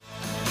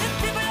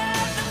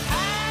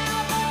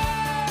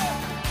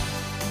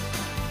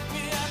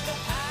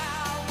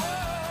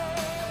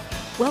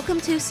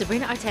Welcome to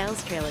Sabrina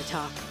Artel's Trailer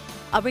Talk.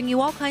 I'll bring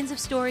you all kinds of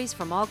stories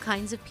from all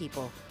kinds of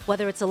people.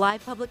 Whether it's a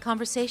live public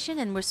conversation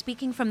and we're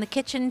speaking from the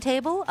kitchen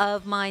table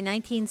of my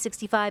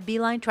 1965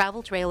 BeeLine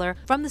travel trailer,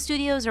 from the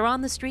studios or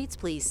on the streets,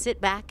 please sit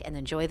back and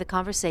enjoy the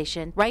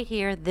conversation right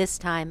here this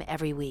time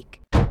every week.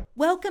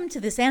 Welcome to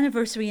this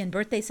anniversary and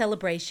birthday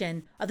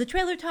celebration of the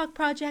Trailer Talk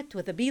Project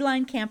with the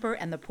BeeLine camper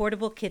and the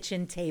portable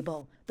kitchen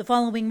table. The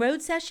following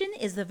road session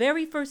is the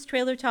very first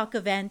Trailer Talk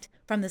event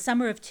from the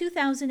summer of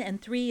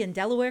 2003 in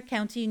Delaware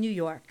County, New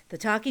York. The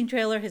talking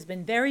trailer has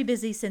been very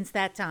busy since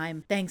that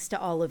time, thanks to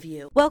all of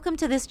you. Welcome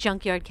to this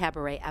Junkyard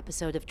Cabaret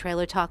episode of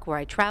Trailer Talk, where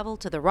I travel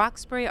to the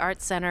Roxbury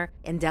Arts Center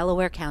in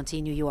Delaware County,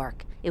 New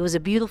York. It was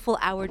a beautiful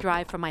hour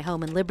drive from my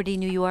home in Liberty,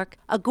 New York,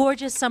 a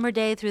gorgeous summer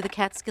day through the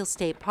Catskill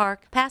State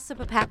Park, past the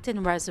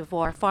Papacton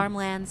Reservoir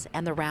farmlands,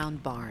 and the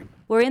Round Barn.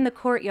 We're in the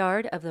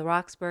courtyard of the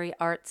Roxbury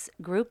Arts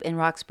Group in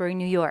Roxbury,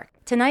 New York.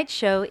 Tonight's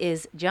show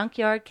is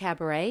Junkyard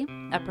Cabaret,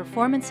 a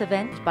performance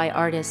event by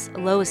artists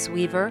Lois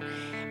Weaver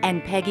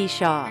and Peggy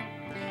Shaw.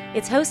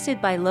 It's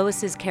hosted by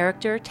Lois's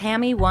character,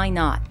 Tammy Why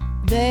Not.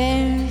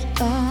 There's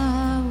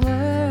a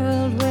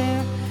world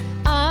where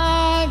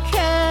I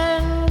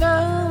can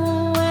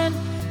go and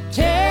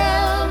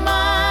tell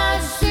my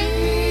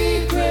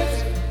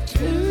secrets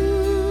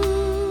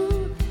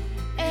to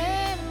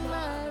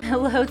anyone.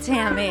 Hello,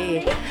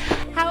 Tammy.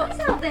 What's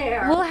out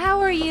there? Well, how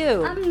are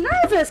you? I'm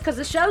nervous because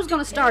the show's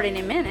going to start in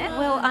a minute.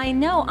 Well, I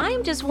know.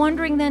 I'm just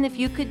wondering then if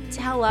you could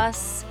tell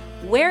us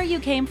where you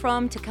came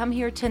from to come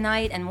here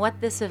tonight and what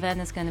this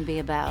event is going to be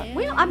about.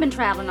 Well, I've been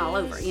traveling all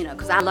over,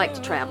 because I like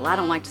to travel. I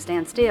don't like to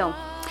stand still.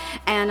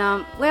 And,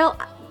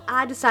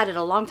 I decided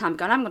a long time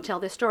ago, and I'm going to tell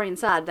this story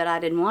inside, that I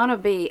didn't want to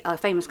be a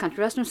famous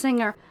country western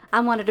singer.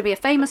 I wanted to be a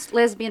famous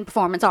lesbian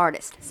performance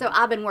artist. So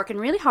I've been working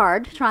really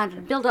hard trying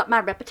to build up my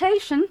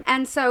reputation.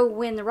 And so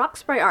when the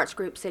Roxbury Arts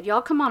Group said,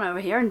 y'all come on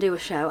over here and do a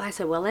show, I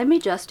said, well, let me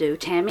just do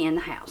Tammy in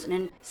the House. And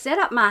then set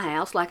up my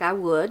house like I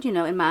would,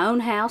 in my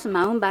own house, in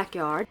my own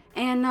backyard,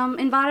 and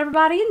invite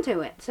everybody into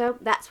it. So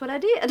that's what I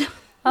did.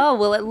 Oh,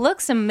 well, it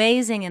looks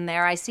amazing in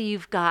there. I see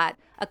you've got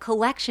a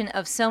collection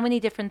of so many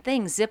different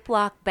things,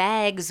 Ziploc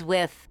bags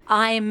with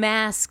eye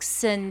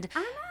masks and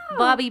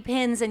bobby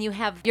pins, and you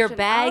have your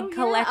bag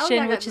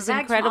collection, which is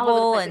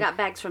incredible. And I got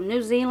bags from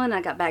New Zealand,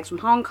 I got bags from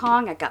Hong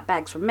Kong, I got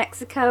bags from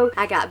Mexico,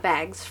 I got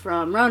bags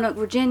from Roanoke,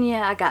 Virginia,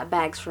 I got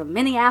bags from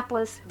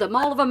Minneapolis, the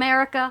Mall of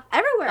America,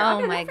 everywhere.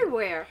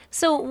 Everywhere.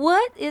 So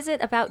what is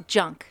it about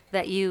junk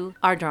that you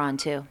are drawn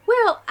to?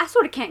 Well, I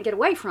sort of can't get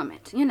away from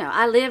it.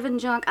 I live in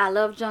junk, I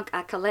love junk,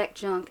 I collect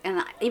junk,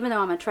 and even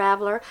though I'm a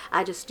traveler,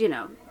 I just,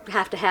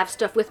 have to have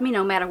stuff with me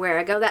no matter where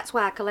I go. That's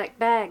why I collect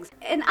bags.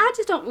 And I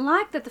just don't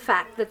like the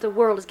fact that the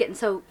world is getting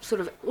so sort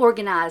of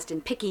organized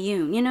and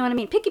picayune. You know what I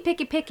mean? Picky,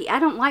 picky, picky. I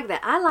don't like that.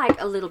 I like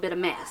a little bit of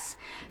mess,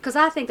 because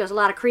I think there's a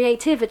lot of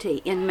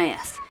creativity in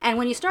mess. And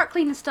when you start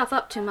cleaning stuff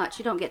up too much,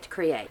 you don't get to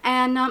create.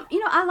 And,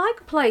 I like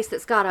a place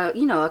that's got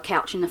a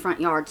couch in the front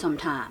yard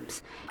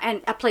sometimes,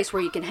 and a place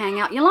where you can hang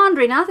out your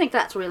laundry, and I think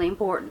that's really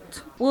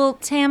important. Well,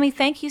 Tammy,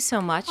 thank you so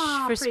much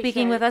for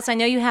speaking with us. I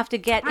know you have to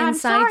get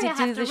inside to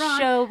do the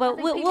show, but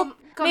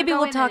maybe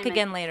we'll talk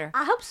again later.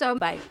 I hope so.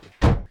 Bye.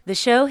 The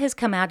show has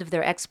come out of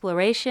their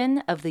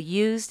exploration of the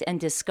used and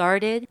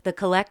discarded, the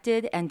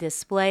collected and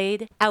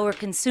displayed, our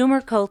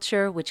consumer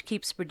culture, which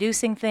keeps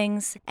producing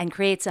things and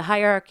creates a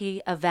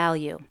hierarchy of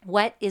value.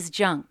 What is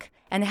junk?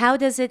 And how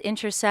does it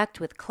intersect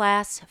with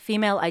class,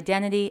 female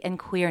identity, and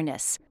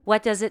queerness?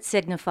 What does it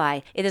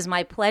signify? It is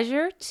my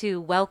pleasure to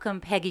welcome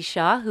Peggy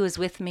Shaw, who is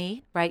with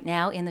me right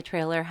now in the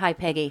trailer. Hi,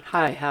 Peggy.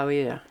 Hi, how are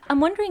you?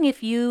 I'm wondering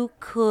if you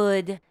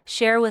could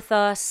share with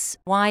us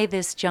why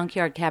this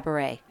Junkyard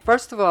Cabaret.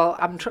 First of all,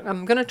 I'm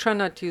going to try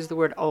not to use the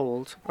word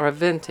old or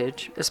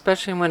vintage,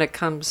 especially when it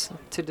comes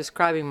to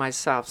describing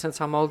myself, since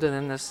I'm older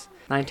than this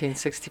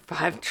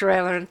 1965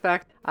 trailer. In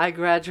fact, I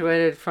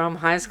graduated from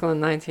high school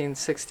in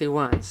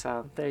 1961,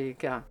 so there you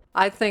go.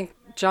 I think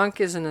junk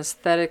is an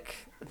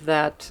aesthetic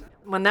that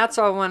when that's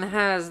all one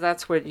has,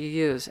 that's what you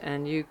use,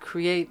 and you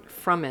create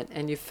from it,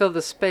 and you fill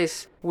the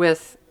space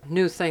with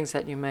new things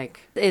that you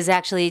make. Is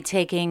actually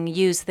taking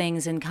used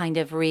things and kind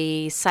of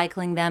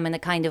recycling them in a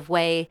kind of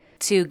way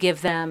to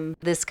give them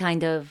this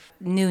kind of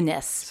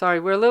newness. Sorry,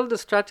 we're a little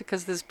distracted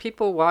because there's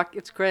people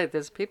it's great.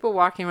 There's people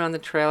walking around the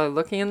trailer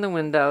looking in the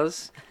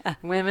windows,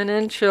 women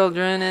and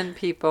children and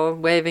people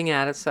waving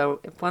at us.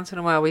 So if once in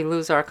a while we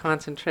lose our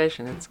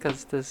concentration, it's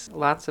because there's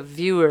lots of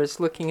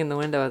viewers looking in the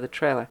window of the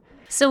trailer.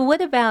 So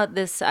what about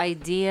this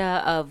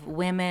idea of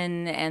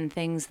women and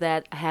things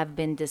that have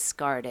been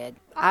discarded?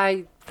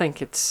 I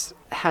think it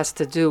has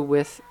to do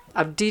with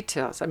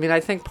details. I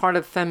think part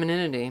of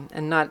femininity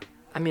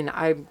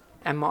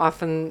I'm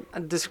often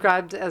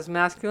described as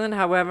masculine.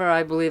 However,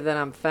 I believe that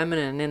I'm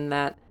feminine in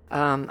that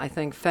I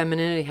think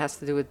femininity has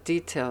to do with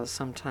details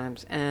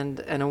sometimes, and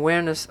an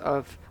awareness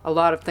of a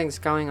lot of things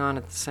going on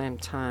at the same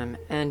time,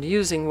 and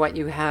using what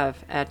you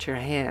have at your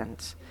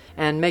hands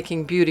and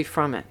making beauty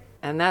from it.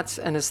 And that's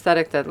an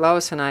aesthetic that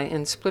Lois and I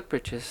in Split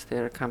Britches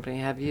Theatre Company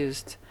have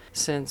used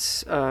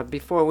since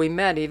before we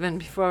met, even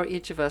before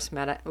each of us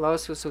met.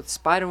 Lois was with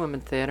Spider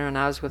Woman Theater and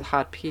I was with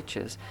Hot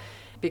Peaches.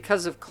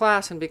 Because of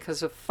class and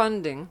because of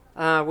funding,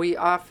 we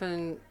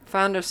often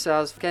found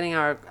ourselves getting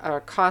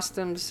our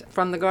costumes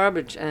from the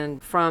garbage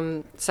and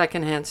from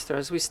secondhand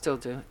stores. We still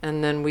do.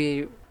 And then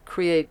we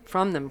create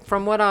from them,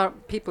 from what our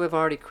people have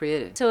already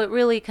created. So it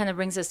really kind of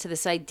brings us to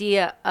this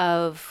idea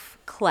of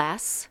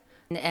class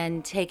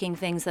and taking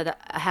things that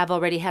have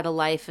already had a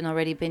life and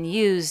already been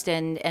used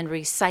and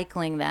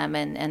recycling them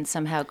and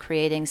somehow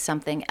creating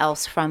something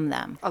else from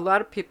them. A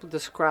lot of people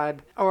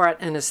describe art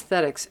and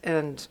aesthetics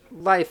and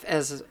life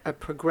as a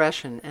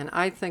progression, and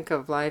I think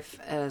of life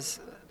as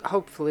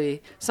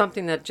hopefully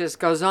something that just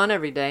goes on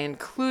every day,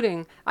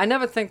 including, I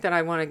never think that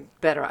I want to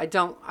better.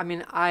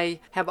 I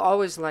have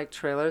always liked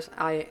trailers.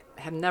 I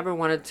have never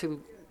wanted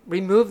to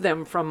remove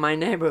them from my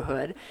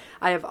neighborhood.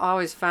 I have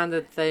always found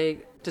that they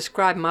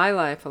describe my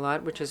life a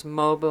lot, which is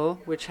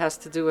mobile, which has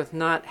to do with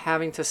not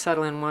having to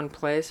settle in one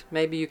place.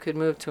 Maybe you could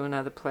move to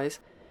another place.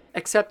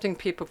 Accepting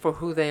people for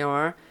who they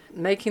are,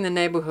 making the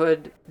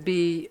neighborhood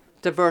be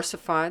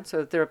diversified so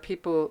that there are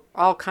people,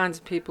 all kinds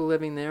of people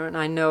living there. And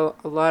I know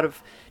a lot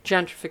of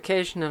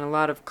gentrification and a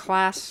lot of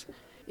class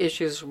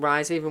issues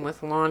rise even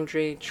with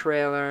laundry,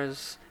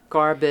 trailers,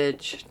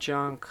 garbage,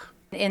 junk.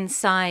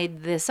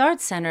 Inside this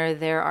art center,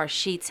 there are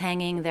sheets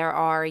hanging, there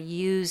are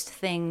used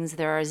things,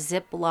 there are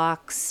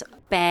Ziplocs,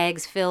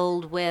 bags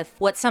filled with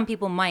what some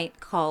people might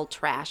call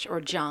trash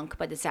or junk,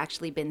 but it's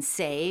actually been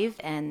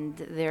saved, and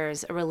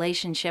there's a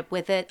relationship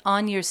with it.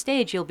 On your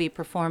stage, you'll be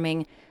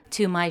performing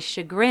To My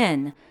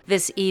Chagrin.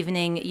 This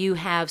evening, you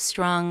have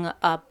strung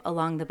up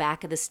along the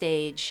back of the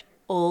stage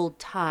old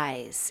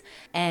ties,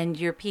 and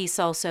your piece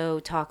also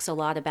talks a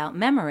lot about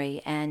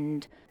memory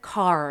and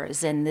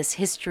cars and this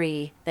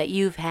history that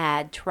you've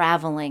had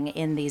traveling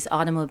in these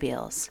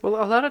automobiles.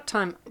 Well, a lot of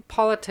time,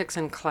 politics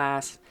and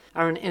class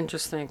are an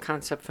interesting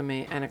concept for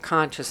me, and a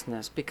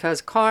consciousness,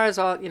 because cars,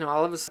 all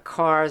of us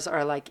cars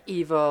are like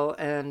evil,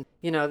 and,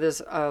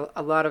 there's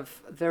a lot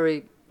of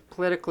very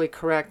politically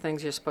correct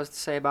things you're supposed to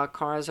say about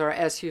cars, or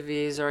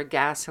SUVs, or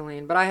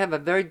gasoline. But I have a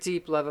very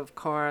deep love of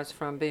cars,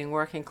 from being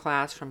working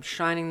class, from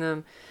shining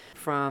them,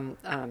 from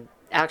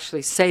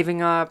actually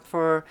saving up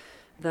for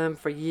them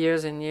for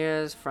years and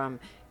years, from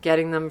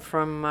getting them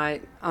from my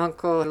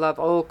uncle. I love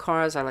old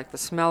cars. I like the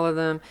smell of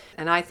them.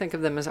 And I think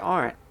of them as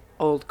art,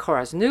 old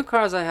cars. New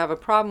cars I have a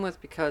problem with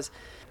because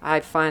I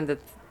find that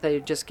they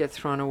just get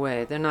thrown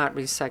away. They're not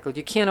recycled.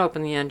 You can't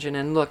open the engine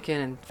and look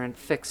in and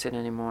fix it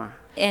anymore.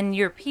 And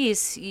your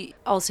piece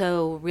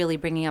also really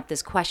bringing up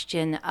this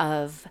question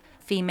of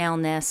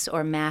femaleness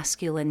or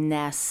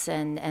masculineness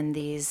and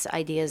these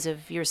ideas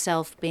of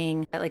yourself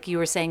being, like you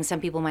were saying,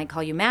 some people might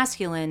call you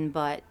masculine,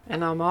 but...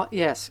 And I'm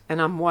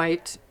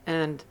white,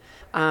 and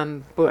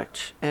I'm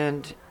butch,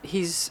 and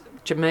he's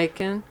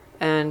Jamaican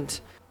and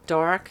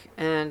dark,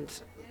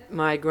 and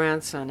my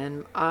grandson,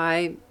 and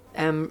I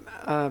am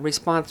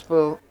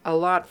responsible a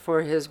lot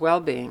for his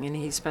well-being, and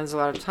he spends a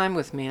lot of time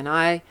with me, and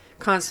I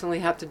constantly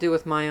have to deal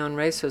with my own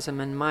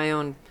racism and my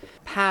own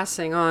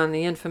passing on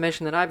the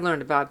information that I've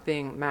learned about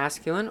being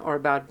masculine or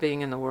about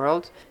being in the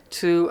world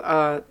to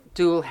a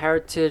dual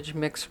heritage,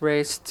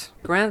 mixed-raced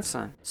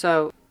grandson.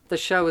 So the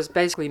show is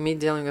basically me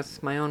dealing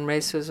with my own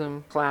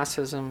racism,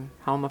 classism,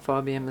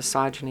 homophobia,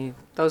 misogyny,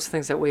 those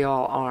things that we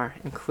all are,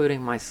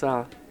 including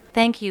myself.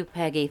 Thank you,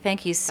 Peggy.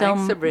 Thank you so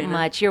Thanks, Sabrina.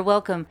 much. You're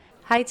welcome.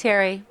 Hi,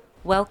 Terry.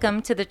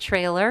 Welcome to the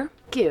trailer.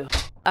 Thank you.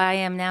 I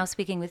am now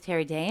speaking with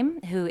Terry Dame,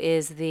 who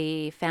is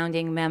the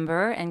founding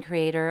member and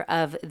creator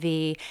of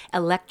the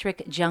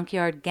electric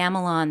Junkyard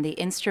Gamelan. The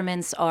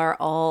instruments are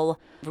all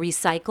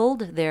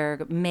recycled.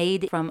 They're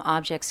made from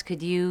objects.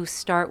 Could you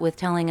start with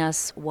telling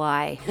us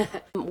why?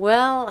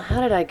 Well,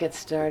 how did I get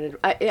started?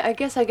 I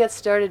guess I got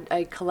started,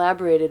 I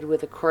collaborated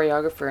with a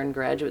choreographer in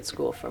graduate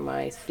school for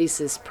my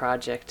thesis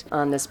project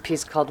on this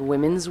piece called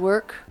Women's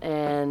Work,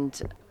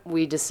 and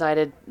we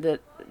decided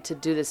to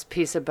do this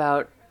piece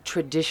about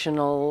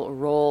traditional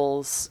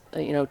roles,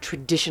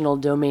 traditional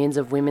domains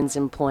of women's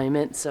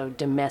employment, so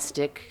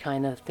domestic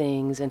kind of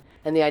things. And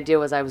the idea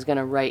was I was going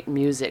to write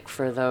music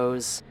for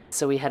those.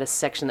 So we had a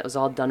section that was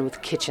all done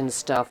with kitchen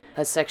stuff,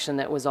 a section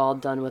that was all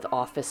done with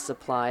office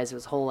supplies. It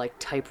was whole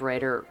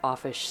typewriter,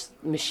 office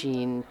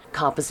machine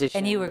composition.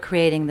 And you were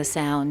creating the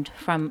sound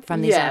from these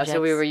objects. Yeah,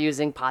 so we were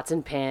using pots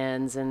and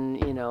pans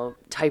and,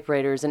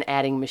 typewriters and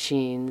adding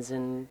machines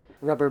and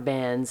rubber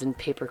bands and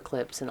paper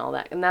clips and all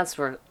that. And that's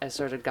where I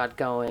sort of got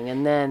going.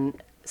 And then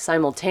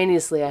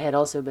simultaneously I had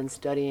also been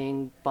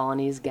studying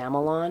Balinese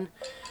gamelan,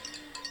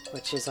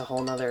 which is a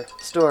whole nother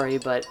story,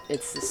 but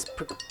it's this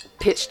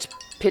pitched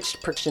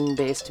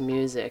percussion-based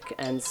music,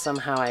 and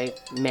somehow I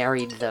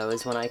married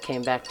those when I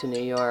came back to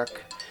New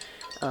York.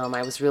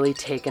 I was really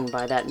taken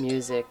by that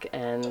music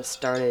and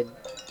started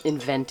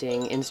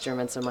inventing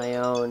instruments of my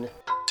own.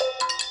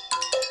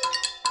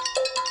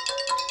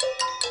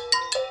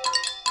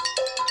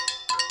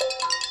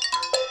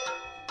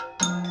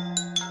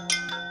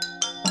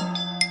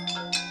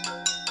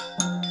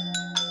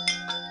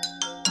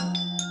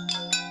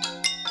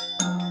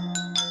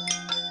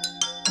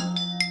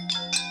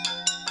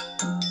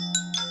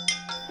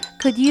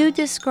 Could you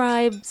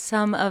describe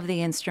some of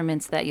the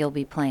instruments that you'll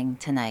be playing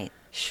tonight?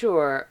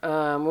 Sure.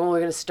 Well, we're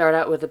going to start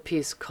out with a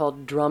piece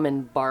called Drum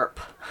and Barp.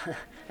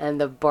 And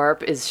the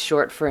barp is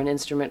short for an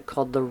instrument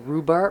called the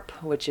rhubarb,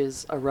 which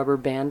is a rubber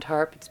band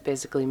harp. It's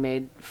basically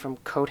made from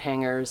coat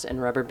hangers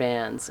and rubber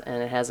bands,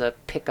 and it has a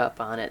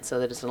pickup on it so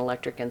that it's an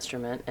electric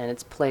instrument, and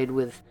it's played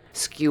with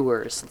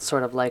skewers. It's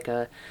sort of like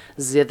a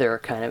zither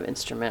kind of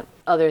instrument.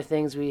 Other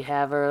things we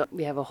have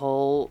a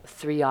whole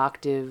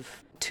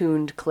 3-octave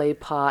tuned clay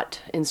pot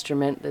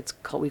instrument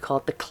we call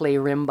it the clay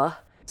rimba.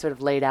 Sort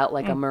of laid out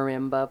like a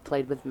marimba,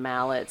 played with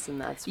mallets,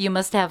 and that's... You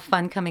must have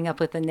fun coming up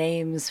with the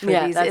names for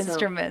these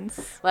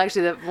instruments. Well,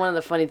 actually, one of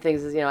the funny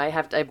things is,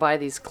 I buy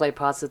these clay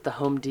pots at the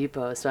Home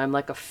Depot, so I'm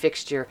like a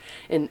fixture.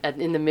 In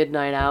the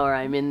midnight hour,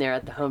 I'm in there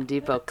at the Home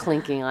Depot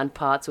clinking on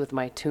pots with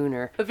my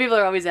tuner. But people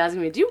are always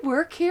asking me, do you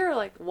work here?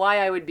 Like,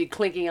 why I would be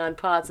clinking on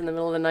pots in the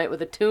middle of the night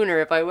with a tuner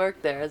if I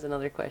worked there is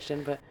another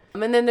question, but...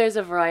 And then there's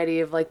a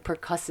variety of like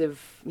percussive,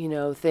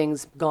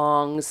 things,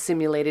 gongs,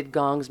 simulated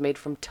gongs made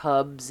from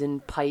tubs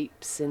and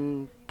pipes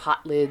and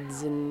pot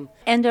lids and...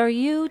 And are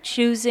you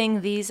choosing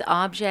these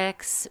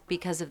objects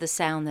because of the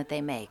sound that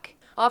they make?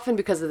 Often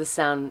because of the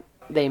sound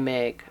they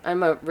make.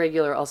 I'm a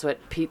regular also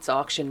at Pete's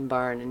Auction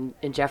Barn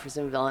in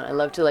Jeffersonville, and I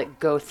love to like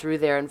go through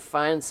there and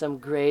find some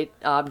great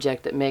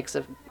object that makes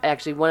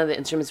actually one of the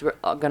instruments we're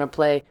going to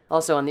play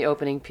also on the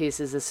opening piece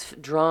is this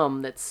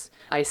drum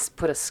I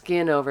put a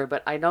skin over,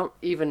 but I don't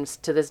even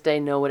to this day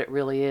know what it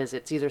really is.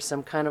 It's either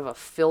some kind of a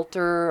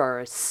filter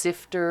or a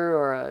sifter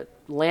or a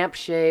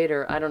lampshade,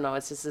 or I don't know.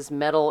 It's just this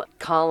metal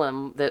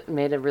column that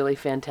made a really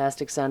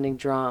fantastic sounding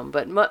drum.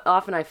 But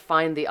often I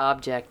find the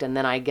object and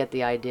then I get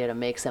the idea to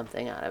make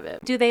something out of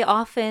it. Do they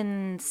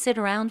often sit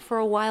around for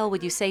a while?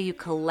 Would you say you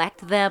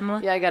collect them?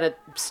 Yeah, I got a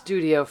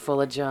studio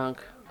full of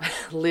junk.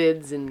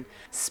 Lids and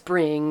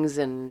springs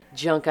and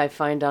junk I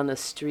find on the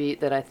street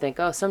that I think,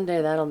 oh,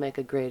 someday that'll make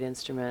a great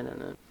instrument.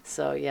 And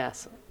so,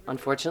 yes,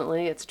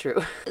 unfortunately, it's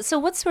true. So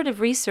what sort of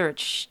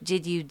research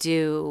did you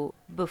do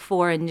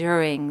before and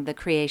during the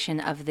creation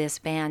of this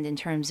band in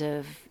terms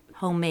of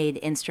homemade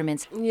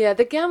instruments? Yeah,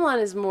 the gamelan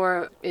is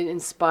more, it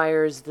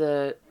inspires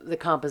the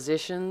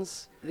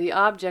compositions. The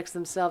objects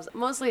themselves,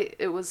 mostly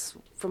it was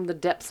from the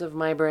depths of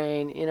my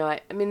brain.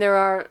 I mean, there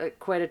are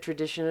quite a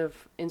tradition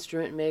of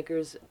instrument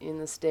makers in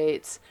the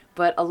States,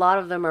 but a lot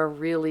of them are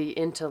really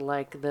into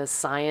like the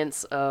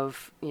science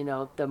of, the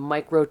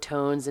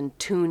microtones and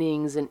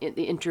tunings and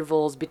the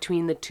intervals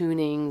between the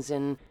tunings,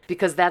 and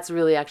because that's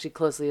really actually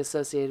closely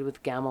associated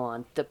with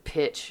gamelan. The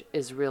pitch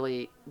is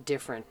really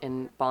different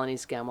in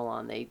Balinese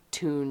gamelan. They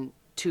tune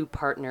 2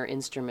 partner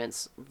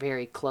instruments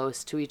very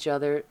close to each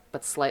other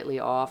but slightly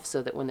off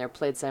so that when they're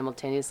played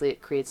simultaneously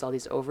it creates all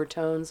these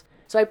overtones.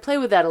 So I play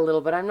with that a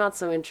little, but I'm not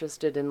so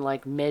interested in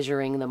like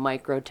measuring the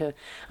microtone.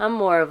 I'm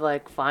more of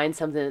like find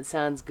something that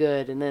sounds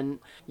good and then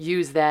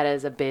use that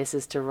as a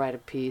basis to write a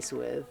piece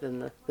with,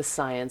 and the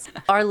science.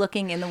 Are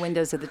looking in the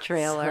windows of the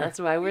trailer. So that's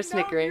why we're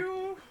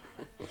snickering.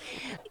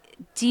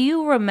 Do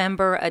you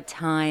remember a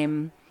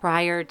time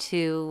prior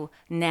to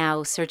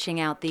now searching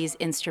out these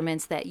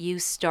instruments that you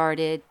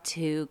started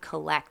to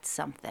collect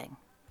something?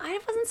 I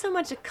wasn't so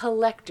much a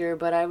collector,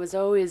 but I was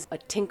always a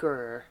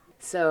tinkerer.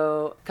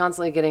 So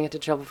constantly getting into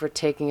trouble for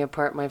taking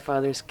apart my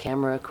father's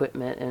camera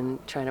equipment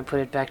and trying to put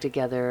it back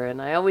together. And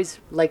I always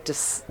liked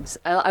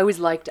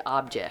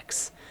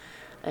objects,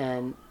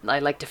 and I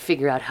like to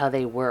figure out how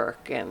they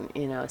work. And,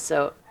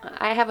 so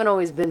I haven't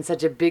always been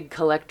such a big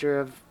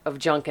collector of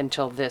junk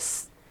until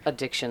this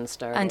addiction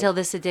started. Until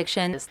this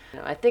addiction?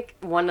 I think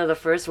one of the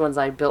first ones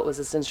I built was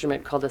this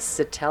instrument called a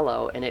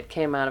citello, and it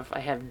came out of, I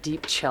have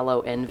deep cello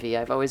envy.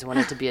 I've always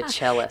wanted to be a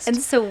cellist. And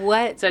so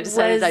what was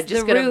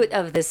the root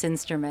of this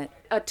instrument?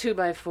 A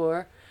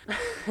 2x4. A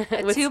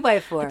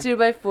 2x4. A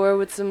 2x4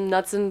 with some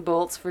nuts and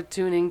bolts for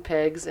tuning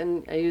pegs,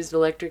 and I used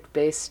electric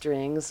bass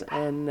strings,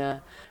 and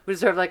we were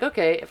sort of like,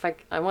 okay, if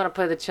I want to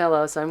play the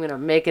cello, so I'm going to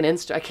make an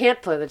instrument. I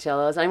can't play the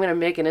cello, so I'm going to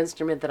make an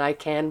instrument that I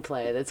can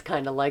play that's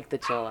kind of like the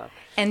cello.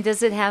 And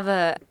does it have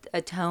a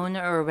tone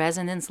or a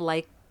resonance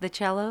like the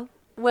cello?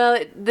 Well,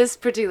 this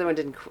particular one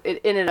didn't.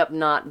 It ended up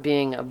not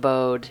being a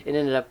bowed. We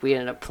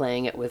ended up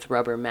playing it with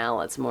rubber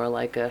mallets, more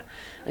like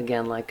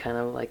kind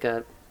of like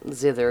a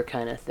zither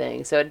kind of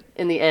thing. So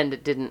in the end,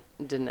 it didn't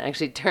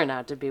actually turn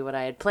out to be what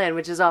I had planned,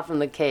 which is often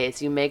the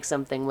case. You make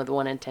something with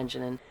one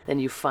intention, and then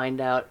you find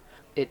out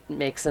it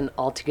makes an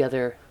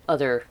altogether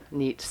other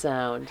neat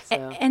sound.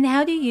 So. And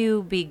how do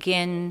you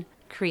begin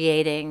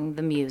creating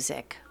the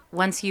music?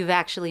 Once you've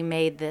actually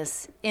made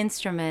this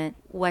instrument,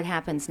 what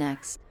happens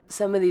next?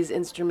 Some of these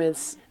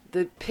instruments,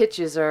 the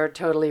pitches are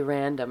totally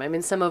random. I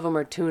mean, some of them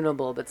are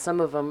tunable, but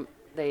some of them,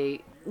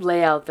 they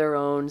lay out their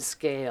own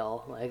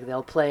scale. Like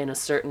they'll play in a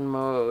certain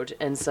mode,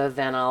 and so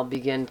then I'll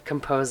begin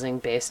composing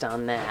based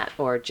on that,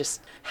 or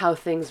just how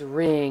things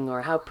ring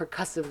or how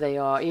percussive they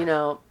are.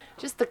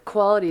 Just the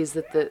qualities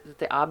that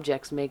the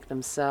objects make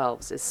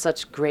themselves is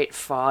such great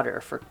fodder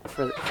for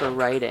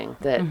writing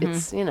that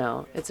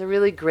it's a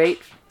really great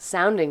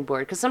sounding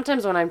board. Because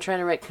sometimes when I'm trying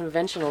to write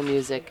conventional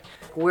music,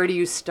 where do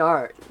you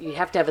start? You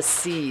have to have a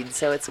seed,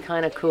 so it's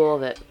kind of cool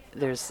that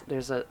there's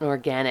an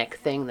organic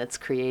thing that's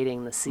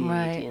creating the seed.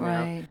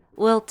 Right.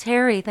 Well,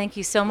 Terry, thank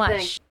you so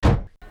much.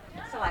 Thanks.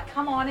 So I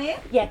come on in.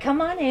 Yeah,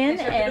 come on in.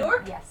 And the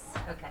door? Yes.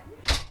 Okay.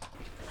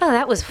 Oh,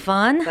 that was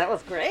fun. That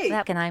was great.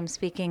 And I'm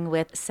speaking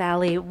with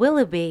Sally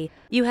Willoughby.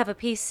 You have a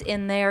piece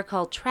in there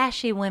called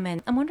Trashy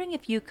Women. I'm wondering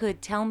if you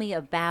could tell me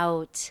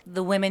about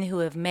the women who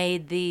have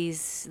made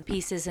these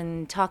pieces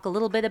and talk a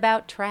little bit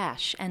about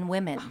trash and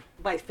women.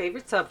 My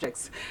favorite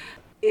subjects.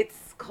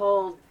 It's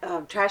called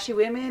Trashy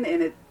Women,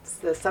 and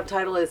the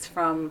subtitle is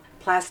From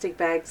Plastic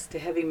Bags to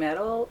Heavy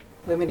Metal,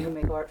 Women Who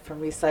Make Art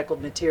from Recycled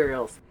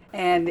Materials.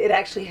 And it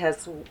actually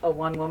has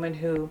one woman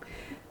who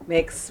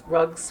makes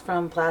rugs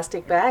from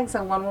plastic bags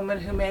and one woman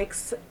who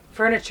makes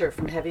furniture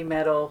from heavy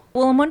metal.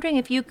 Well, I'm wondering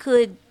if you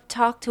could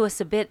talk to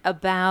us a bit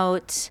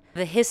about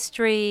the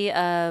history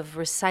of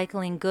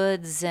recycling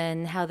goods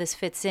and how this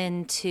fits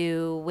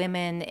into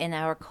women in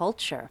our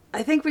culture.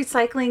 I think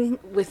recycling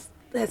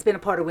has been a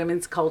part of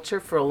women's culture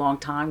for a long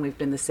time. We've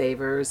been the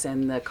savers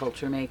and the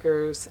culture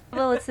makers.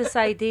 Well, it's this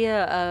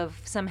idea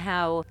of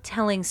somehow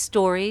telling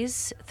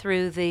stories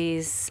through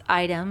these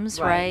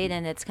items, right?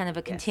 And it's kind of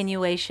a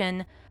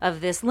continuation of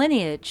this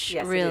lineage,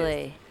 Yes,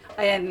 really.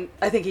 It is. And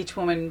I think each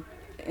woman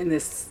in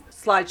this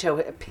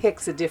slideshow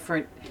picks a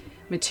different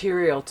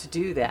material to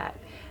do that.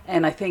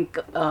 And I think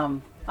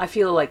I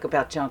feel like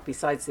about junk,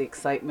 besides the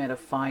excitement of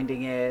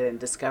finding it and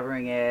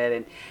discovering it,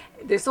 and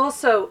there's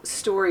also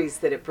stories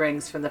that it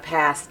brings from the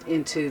past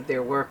into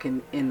their work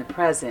in the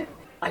present.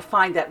 I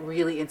find that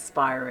really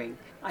inspiring.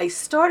 I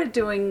started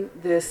doing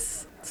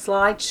this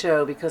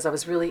slideshow because I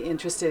was really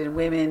interested in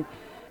women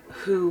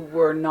who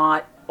were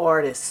not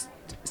artists.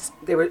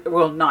 They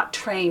were not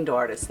trained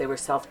artists. They were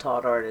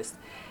self-taught artists.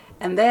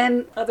 And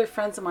then other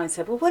friends of mine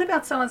said, well, what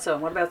about so-and-so?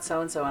 And what about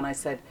so-and-so? And I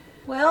said,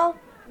 well,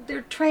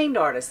 they're trained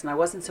artists, and I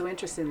wasn't so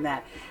interested in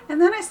that.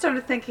 And then I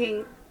started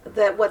thinking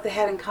that what they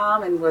had in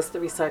common was the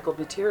recycled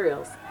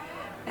materials.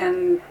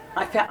 And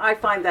I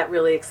find that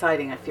really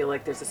exciting. I feel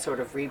like there's a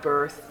sort of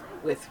rebirth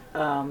with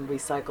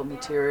recycled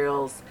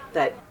materials,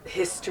 that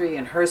history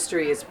and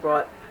herstory is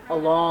brought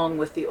along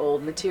with the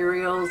old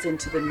materials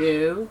into the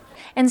new.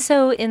 And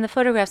so in the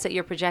photographs that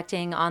you're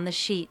projecting on the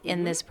sheet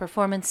in this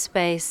performance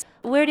space,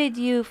 where did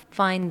you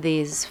find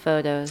these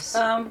photos?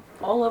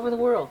 All over the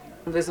world.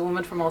 There's a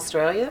woman from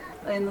Australia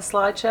in the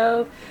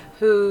slideshow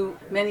who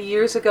many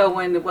years ago,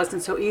 when it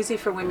wasn't so easy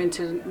for women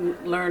to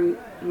learn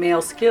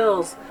male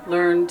skills,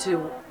 learned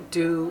to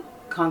do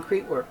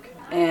concrete work.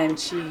 And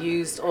she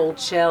used old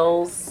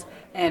shells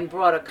and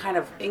brought a kind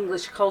of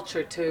English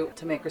culture to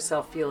make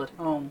herself feel at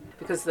home,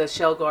 because the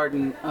shell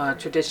garden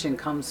tradition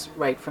comes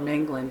right from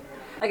England.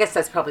 I guess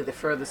that's probably the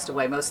furthest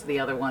away. Most of the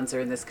other ones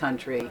are in this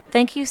country.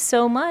 Thank you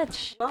so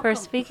much for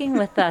speaking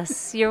with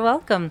us. You're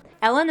welcome.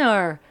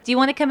 Eleanor, do you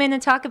want to come in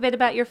and talk a bit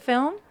about your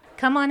film?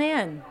 Come on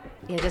in.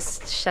 Yeah,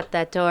 just shut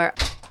that door.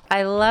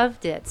 I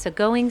loved it. So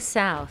Going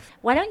South.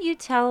 Why don't you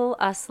tell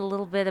us a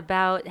little bit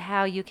about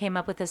how you came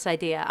up with this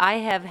idea? I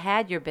have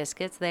had your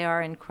biscuits. They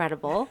are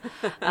incredible.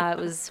 It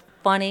was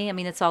funny. I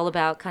mean, it's all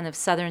about kind of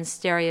Southern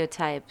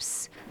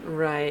stereotypes.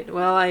 Right.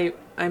 Well,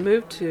 I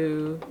moved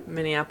to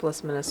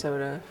Minneapolis,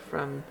 Minnesota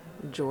from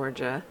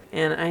Georgia,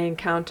 and I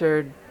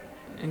encountered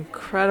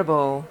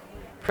incredible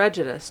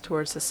prejudice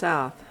towards the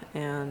South,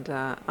 and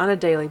on a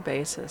daily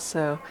basis.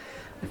 So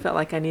I felt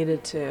like I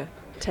needed to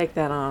take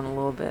that on a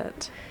little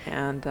bit.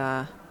 And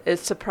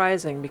it's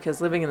surprising,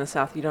 because living in the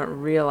South, you don't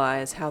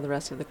realize how the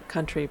rest of the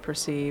country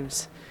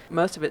perceives.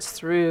 Most of it's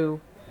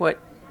through what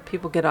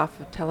people get off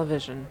of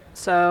television.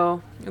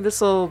 So this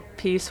little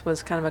piece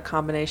was kind of a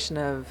combination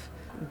of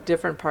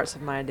different parts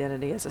of my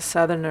identity as a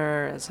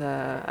Southerner, as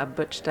a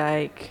butch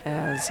dyke,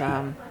 as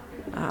someone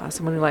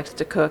who likes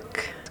to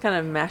cook. It's kind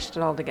of mashed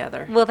it all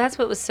together. Well, that's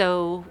what was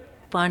so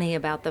funny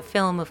about the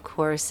film, of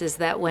course, is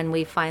that when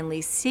we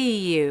finally see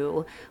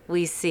you,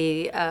 we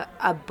see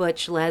a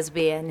butch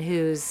lesbian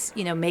who's,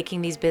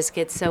 making these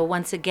biscuits. So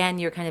once again,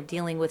 you're kind of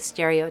dealing with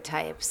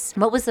stereotypes.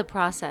 What was the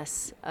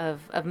process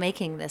of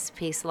making this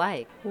piece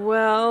like?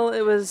 Well,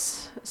 it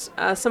was,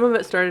 some of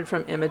it started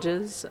from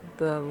images.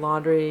 The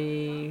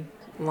laundry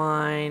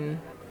line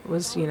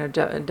was,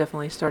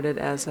 definitely started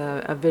as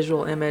a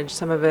visual image.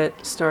 Some of it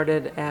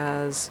started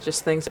as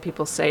just things that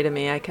people say to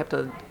me. I kept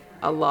a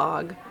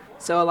log.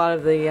 So a lot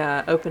of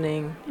the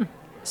opening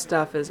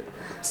stuff is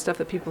stuff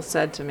that people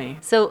said to me.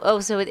 So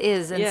it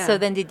is. And so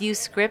then did you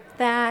script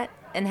that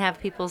and have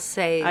people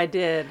say? I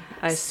did.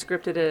 I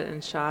scripted it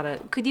and shot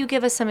it. Could you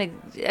give us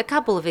a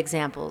couple of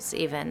examples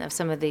even of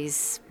some of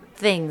these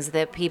things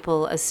that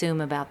people assume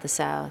about the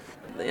South?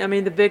 I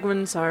mean, the big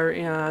ones are,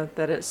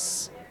 that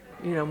it's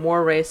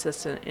more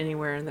racist than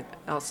anywhere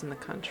else in the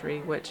country,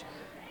 which,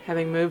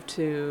 having moved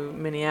to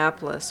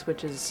Minneapolis,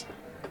 which is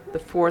the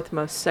fourth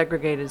most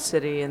segregated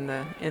city in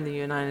the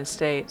United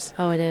States.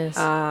 Oh, it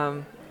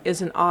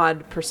is an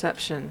odd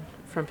perception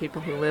from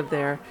people who live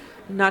there.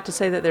 Not to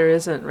say that there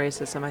isn't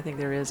racism. I think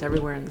there is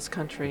everywhere in this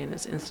country, and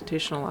it's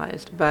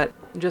institutionalized. But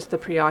just the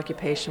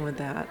preoccupation with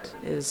that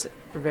is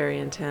very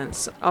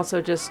intense.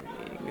 Also, just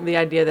the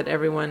idea that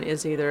everyone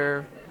is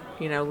either,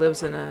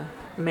 lives in a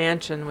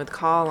mansion with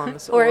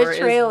columns or a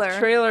trailer. Is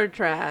trailer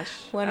trash.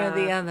 One or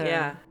the other.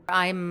 Yeah.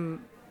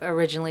 I'm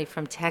originally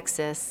from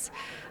Texas,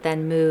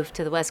 then moved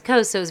to the West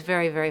Coast, so it was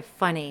very, very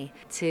funny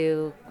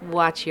to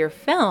watch your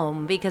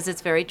film because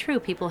it's very true.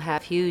 People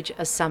have huge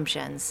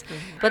assumptions.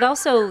 But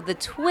also the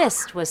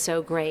twist was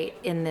so great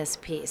in this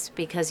piece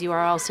because you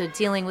are also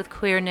dealing with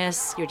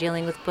queerness, you're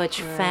dealing with butch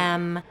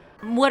femme.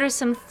 What are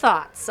some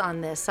thoughts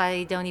on this?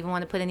 I don't even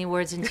want to put any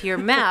words into your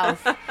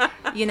mouth,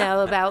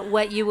 about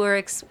what you were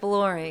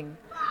exploring.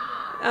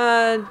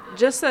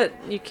 Just that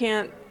you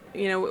can't,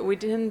 we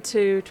tend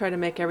to try to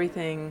make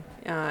everything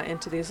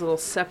into these little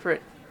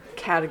separate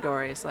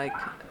categories, like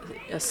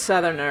a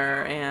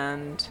Southerner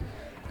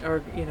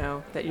or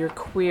that you're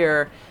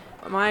queer.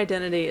 My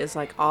identity is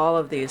like all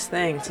of these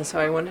things, and so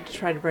I wanted to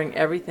try to bring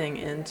everything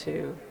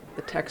into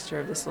the texture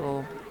of this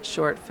little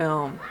short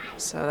film.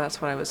 So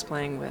that's what I was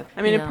playing with.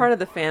 I mean, and part of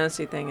the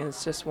fantasy thing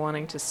is just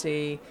wanting to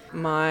see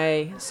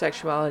my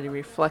sexuality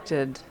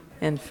reflected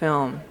in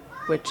film,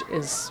 which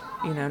is,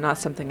 not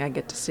something I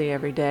get to see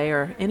every day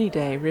or any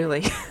day,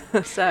 really.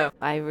 So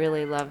I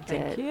really loved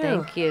it. you.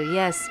 Thank you.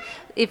 Yes.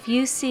 If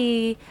you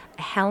see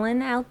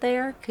Helen out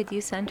there, could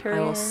you send her in?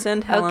 I will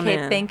send Helen in.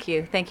 Okay, thank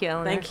you. Thank you,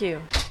 Eleanor. Thank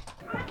you.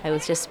 I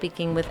was just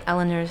speaking with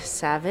Eleanor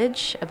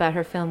Savage about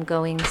her film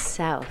Going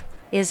South.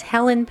 Is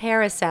Helen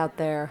Paris out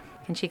there?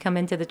 Can she come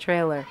into the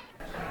trailer?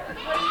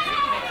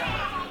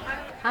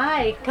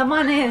 Hi, come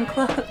on in.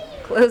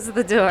 Close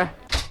the door.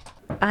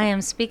 I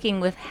am speaking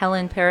with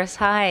Helen Paris.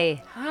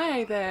 Hi.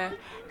 Hi there.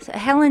 So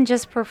Helen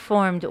just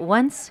performed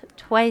once,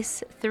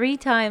 twice, 3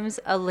 times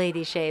a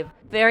lady shave.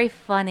 Very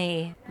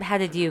funny. How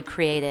did you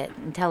create it?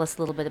 And tell us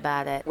a little bit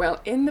about it.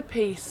 Well, in the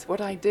piece, what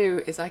I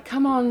do is I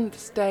come on the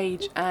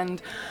stage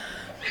and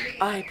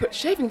I put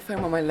shaving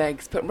foam on my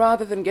legs, but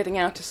rather than getting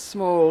out a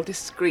small,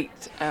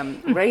 discreet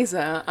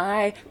razor,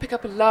 I pick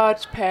up a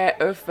large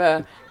pair of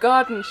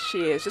garden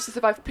shears, just as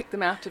if I've picked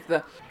them out of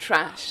the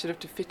trash, sort of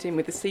to fit in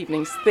with this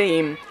evening's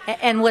theme.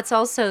 And what's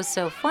also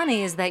so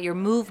funny is that your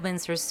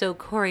movements are so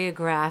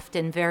choreographed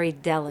and very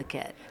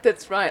delicate.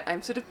 That's right.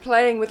 I'm sort of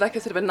playing with like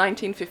a sort of a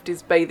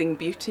 1950s bathing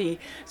beauty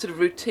sort of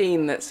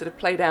routine that's sort of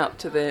played out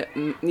to the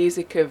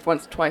music of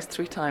Once, Twice,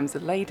 3 Times a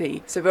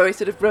Lady. So very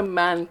sort of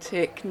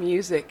romantic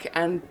music,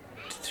 and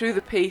through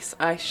the piece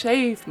I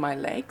shave my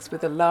legs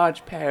with a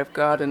large pair of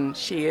garden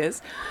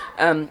shears.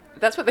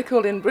 That's what they're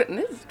called in Britain.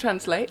 It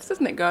translates,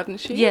 doesn't it, garden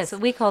shears? Yes,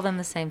 we call them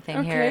the same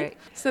thing here.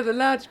 So the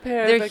large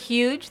pair They're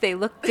huge, they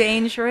look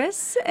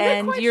dangerous,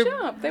 and they're quite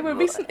sharp. They were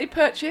recently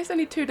purchased,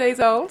 only 2 days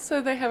old,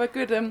 so they have a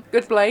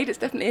good blade. It's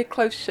definitely a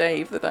close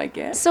shave that I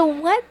get. So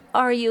what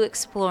are you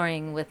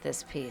exploring with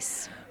this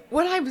piece?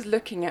 What I was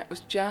looking at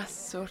was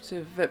just sort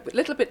of a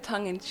little bit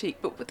tongue-in-cheek,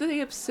 but with the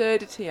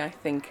absurdity, I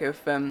think, of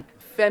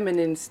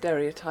feminine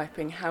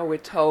stereotyping, how we're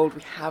told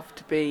we have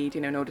to be,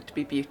 in order to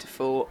be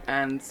beautiful,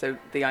 and so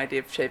the idea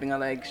of shaving our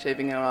legs,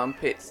 shaving our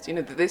armpits,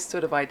 this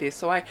sort of idea.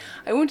 So I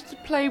wanted to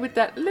play with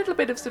that little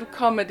bit of sort of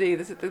comedy.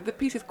 The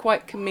piece is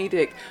quite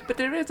comedic, but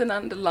there is an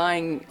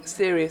underlying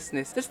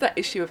seriousness. There's that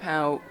issue of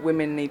how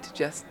women need to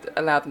just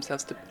allow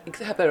themselves to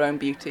have their own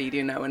beauty,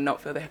 and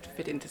not feel they have to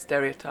fit into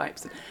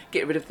stereotypes and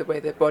get rid of the way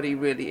their body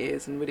really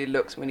is and really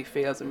looks and really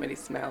feels and really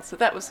smells. So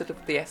that was sort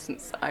of the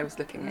essence I was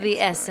looking at. The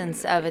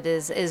essence of it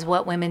is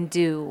what women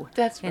do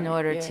in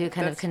order to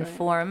kind of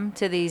conform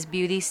to these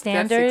beauty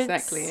standards.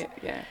 That's exactly it,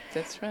 yeah,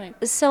 that's right.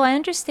 So I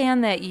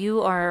understand that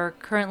you are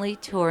currently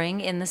touring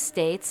in the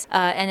States,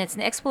 and it's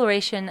an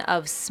exploration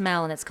of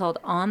smell, and it's called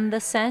On the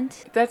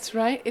Scent. That's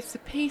right. It's a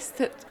piece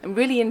that I'm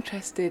really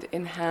interested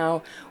in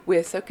how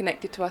we're so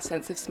connected to our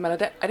sense of smell.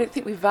 I don't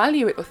think we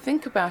value it or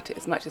think about it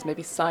as much as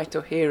maybe sight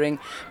or hearing,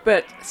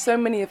 but so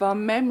many of our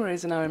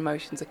memories and our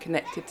emotions are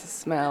connected to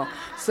smell.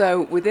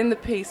 So within the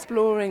piece,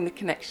 exploring the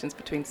connections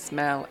between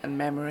smell and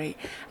memory,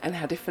 and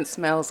how different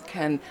smells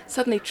can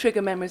suddenly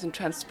trigger memories and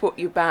transport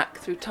you back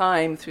through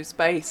time, through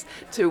space,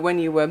 to when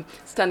you were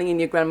standing in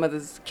your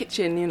grandmother's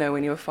kitchen,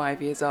 when you were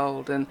 5 years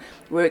old. And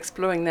we're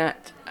exploring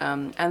that,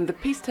 and the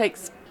piece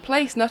takes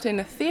place not in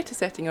a theatre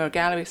setting or a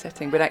gallery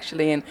setting, but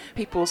actually in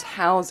people's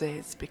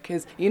houses,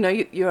 because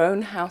your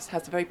own house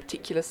has a very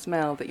particular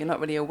smell that you're not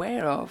really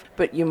aware of,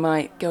 but you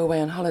might go away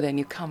on holiday and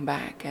you come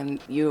back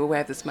and you're aware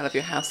of the smell of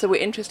your house. So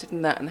we're interested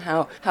in that, and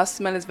how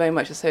smell is very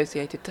much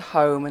associated to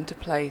home and to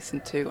place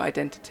and to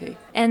identity.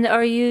 And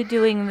are you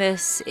doing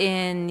this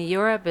in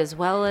Europe as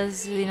well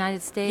as the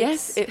United States?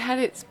 Yes, it had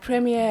its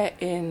premiere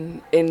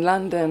in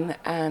London,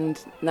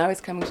 and now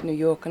it's coming to New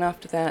York, and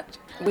after that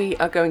We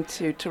are going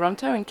to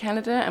Toronto in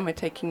Canada, and we're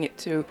taking it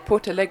to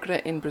Porto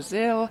Alegre in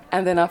Brazil,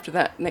 and then after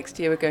that, next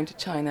year we're going to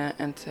China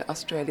and to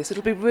Australia. So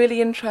it'll be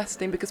really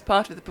interesting because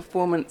part of the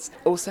performance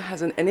also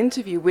has an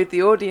interview with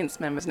the audience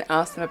members and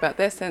asks them about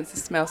their sense of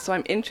smell. So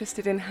I'm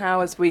interested in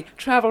how, as we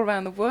travel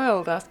around the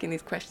world asking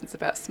these questions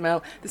about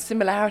smell, the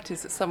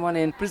similarities that someone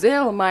in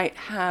Brazil might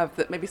have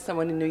that maybe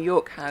someone in New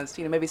York has.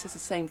 You know, maybe it's just the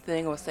same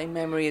thing or same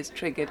memory is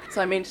triggered.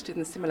 So I'm interested in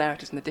the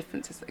similarities and the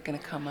differences that are going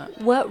to come up.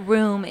 What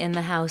room in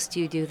the house do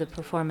you do the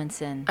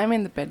performance in? I'm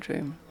in the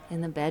bedroom.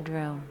 In the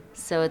bedroom.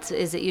 So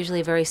is it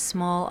usually a very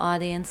small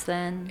audience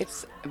then?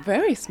 It's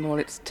very small.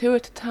 It's 2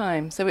 at a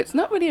time. So it's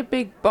not really a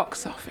big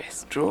box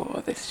office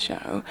draw, this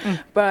show.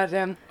 But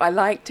I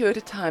like 2 at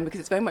a time because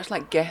it's very much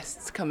like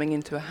guests coming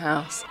into a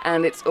house.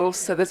 And it's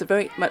also, there's a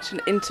very much an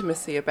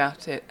intimacy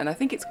about it. And I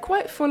think it's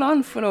quite full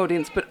on for an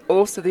audience, but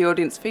also the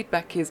audience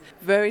feedback is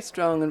very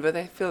strong and where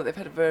they feel that they've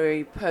had a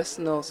very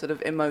personal sort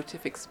of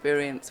emotive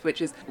experience,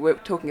 which is we're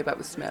talking about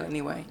with smell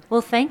anyway.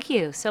 Well, thank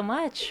you so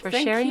much for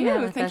sharing that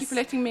with us. Thank you for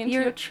letting me into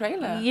your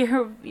trailer.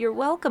 You're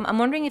welcome. I'm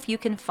wondering if you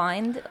can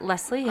find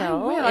Leslie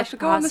Hill. I should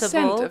go on the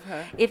scent of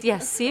her.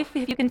 See if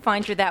you can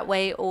find her that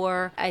way.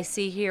 Or I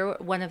see here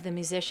one of the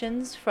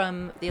musicians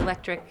from the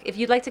Electric. If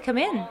you'd like to come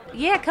in.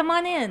 Yeah, come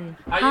on in.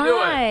 How you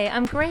doing? Hi,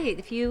 I'm great.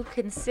 If you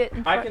can sit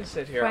in front I can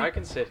sit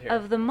here.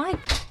 of the mic.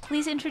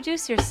 Please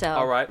introduce yourself.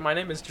 All right, my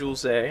name is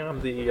Jules A.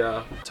 I'm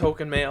the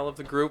token male of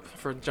the group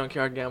for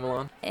Junkyard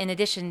Cabaret. In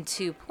addition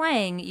to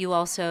playing, you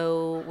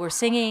also were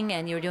singing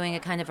and you were doing a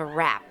kind of a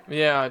rap.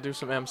 Yeah, I do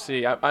some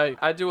MC.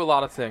 I do a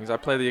lot of things. I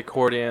play the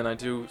accordion, I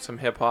do some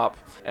hip-hop,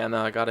 and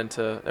I got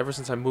into, ever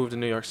since I moved to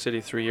New York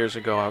City 3 years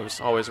ago, I was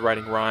always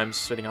writing rhymes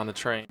sitting on the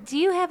train. Do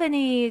you have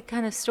any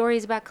kind of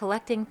stories about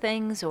collecting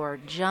things or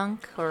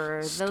junk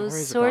or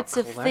those sorts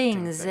of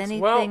things?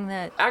 Anything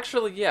that...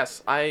 Actually,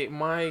 yes.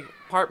 My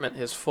apartment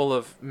is full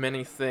of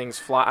many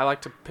things. I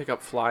like to pick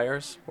up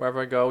flyers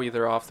wherever I go,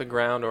 either off the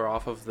ground or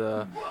off of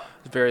the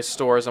various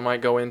stores I might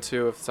go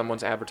into. If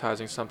someone's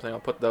advertising something, I'll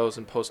put those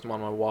and post them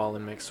on my wall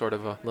and make sort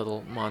of a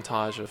little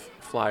montage of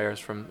flyers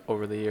from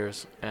over the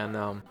years. And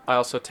I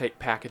also take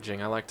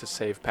packaging. I like to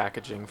save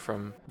packaging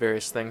from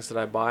various things that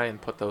I buy and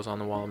put those on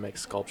the wall and make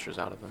sculptures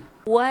out of them.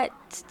 What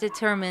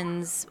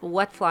determines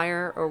what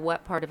flyer or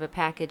what part of a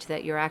package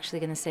that you're actually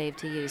going to save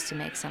to use to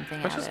make something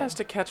out of it? It just has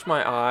to catch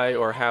my eye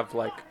or have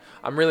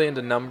I'm really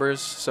into numbers,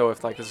 so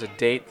if there's a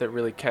date that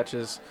really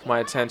catches my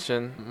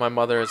attention, my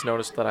mother has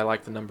noticed that I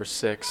like the number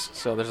 6,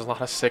 so there's a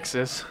lot of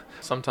 6s,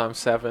 sometimes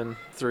 7,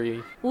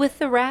 3. With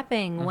the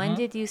rapping, when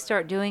did you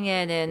start doing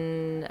it?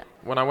 And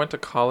when I went to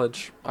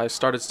college, I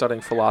started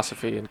studying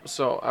philosophy, and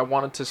so I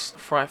wanted to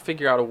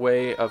figure out a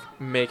way of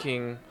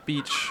making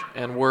speech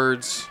and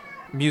words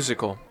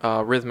musical,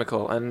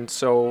 rhythmical, and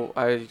so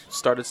I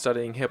started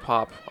studying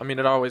hip-hop. I mean,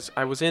 I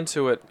was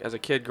into it as a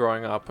kid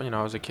growing up.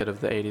 I was a kid of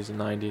the 80s and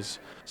 90s,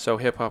 so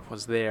hip-hop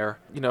was there.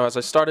 As I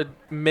started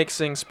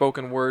mixing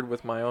spoken word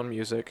with my own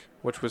music,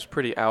 which was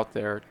pretty out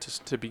there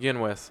to begin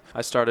with,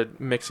 I started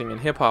mixing in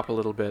hip-hop a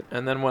little bit,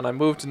 and then when I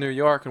moved to New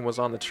York and was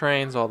on the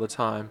trains all the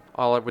time,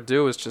 all I would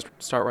do is just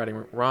start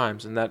writing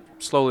rhymes, and that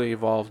slowly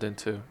evolved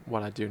into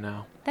what I do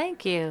now.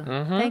 Thank you.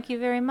 Thank you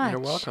very much. You're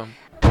welcome.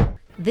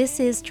 This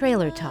is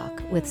Trailer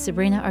Talk with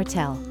Sabrina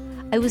Artel.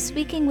 I was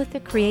speaking with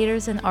the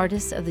creators and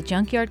artists of the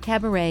Junkyard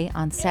Cabaret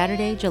on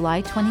Saturday,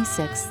 July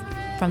 26th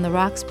from the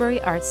Roxbury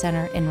Art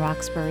Center in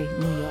Roxbury,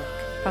 New York.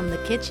 From the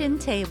kitchen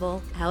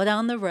table out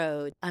on the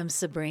road, I'm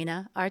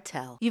Sabrina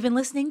Artel. You've been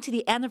listening to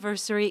the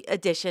anniversary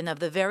edition of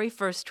the very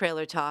first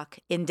Trailer Talk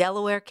in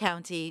Delaware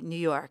County, New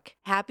York.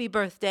 Happy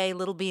birthday,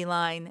 Little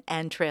BeeLine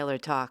and Trailer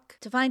Talk.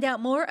 To find out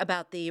more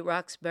about the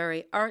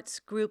Roxbury Arts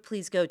Group,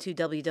 please go to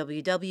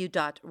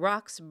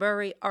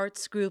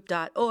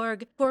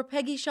www.roxburyartsgroup.org. For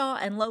Peggy Shaw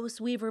and Lois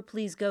Weaver,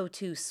 please go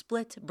to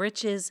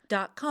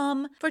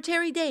splitbritches.com. For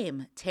Terry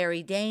Dame,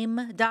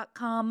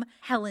 terrydame.com.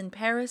 Helen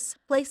Paris,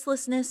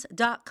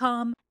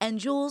 placelessness.com. And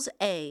Jules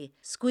A,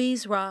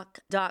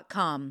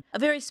 squeezerock.com. A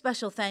very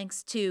special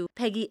thanks to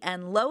Peggy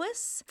and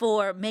Lois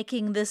for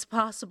making this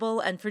possible,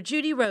 and for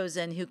Judy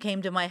Rosen, who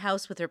came to my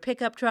house with her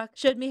pickup truck,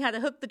 showed me how to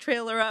hook the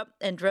trailer up,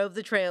 and drove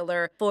the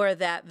trailer for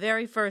that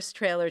very first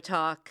Trailer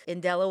Talk in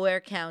Delaware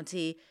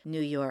County,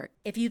 New York.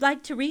 If you'd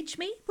like to reach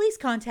me, please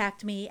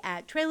contact me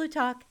at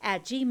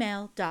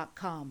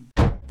trailertalk@gmail.com.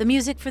 The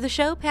music for the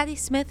show, Patti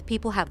Smith,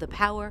 People Have the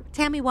Power,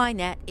 Tammy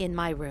Wynette, In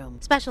My Room.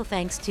 Special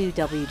thanks to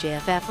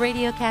WJFF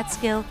Radio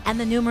Catskill and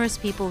the numerous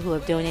people who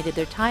have donated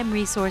their time,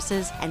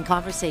 resources, and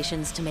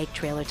conversations to make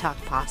Trailer Talk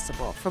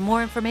possible. For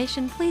more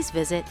information, please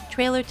visit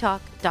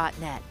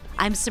trailertalk.net.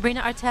 I'm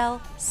Sabrina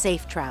Artel.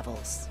 Safe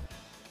travels.